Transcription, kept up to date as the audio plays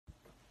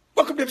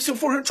Welcome to episode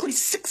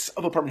 426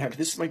 of Apartment Hacker.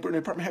 This is Mike Burton,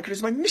 Apartment Hacker. It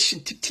is my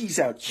mission to tease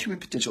out human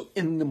potential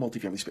in the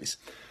multifamily space.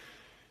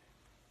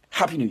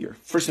 Happy New Year,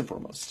 first and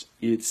foremost.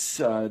 It's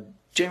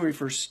January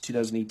 1st,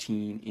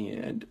 2018,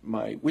 and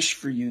my wish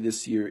for you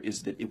this year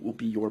is that it will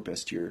be your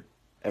best year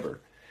ever.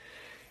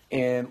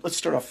 And let's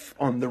start off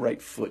on the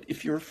right foot.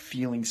 If you're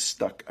feeling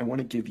stuck, I want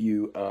to give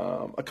you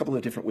a couple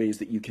of different ways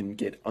that you can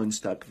get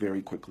unstuck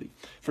very quickly.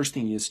 First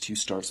thing is to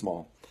start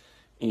small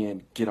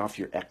and get off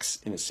your X,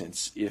 in a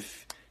sense.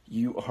 If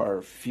you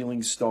are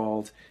feeling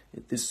stalled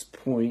at this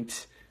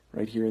point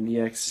right here in the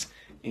X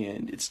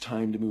and it's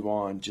time to move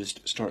on,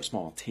 just start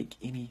small. Take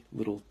any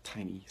little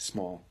tiny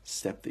small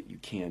step that you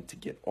can to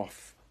get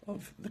off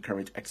of the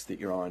current X that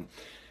you're on,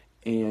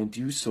 and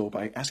do so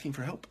by asking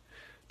for help.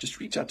 Just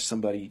reach out to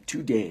somebody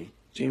today,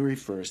 January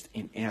 1st,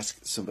 and ask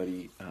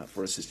somebody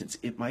for assistance.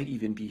 It might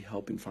even be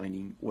help in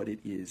finding what it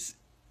is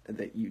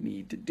that you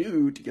need to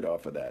do to get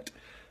off of that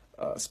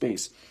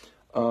space.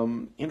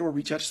 And or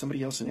reach out to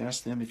somebody else and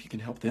ask them if you can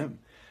help them.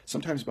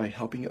 Sometimes by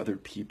helping other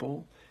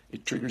people,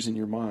 it triggers in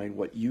your mind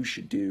what you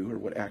should do or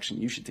what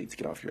action you should take to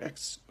get off your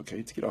X,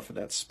 okay, to get off of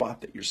that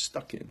spot that you're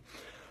stuck in.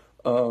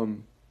 Or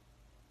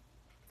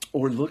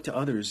look to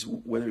others,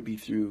 whether it be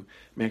through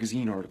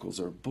magazine articles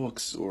or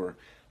books or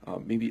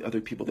maybe other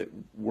people that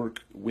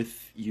work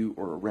with you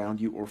or around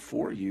you or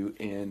for you,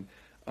 and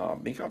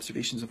make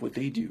observations of what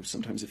they do.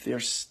 Sometimes if they're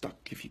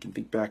stuck, if you can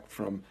think back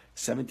from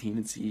 17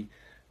 and see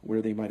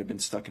where they might have been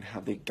stuck and how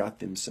they got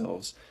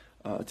themselves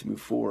to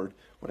move forward,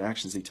 what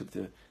actions they took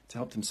to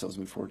help themselves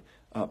move forward,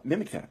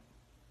 mimic that.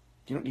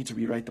 You don't need to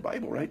rewrite the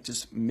Bible, right?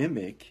 Just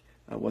mimic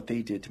what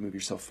they did to move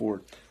yourself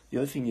forward. The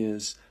other thing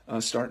is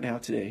start now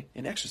today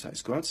and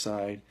exercise. Go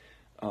outside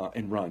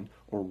and run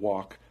or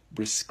walk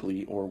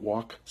briskly or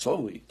walk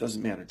slowly.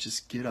 Doesn't matter.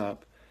 Just get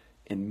up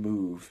and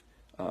move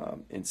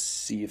and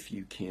see if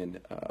you can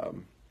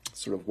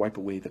sort of wipe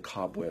away the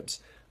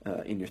cobwebs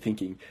in your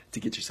thinking to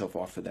get yourself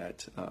off of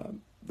that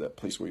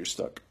place where you're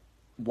stuck.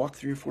 Walk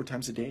 3 or 4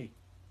 times a day.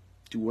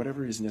 Do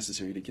whatever is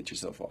necessary to get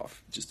yourself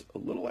off. Just a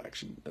little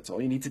action. That's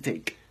all you need to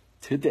take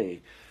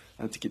today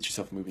to get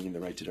yourself moving in the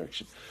right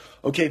direction.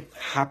 Okay,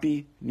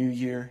 happy New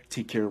Year.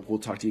 Take care. We'll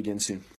talk to you again soon.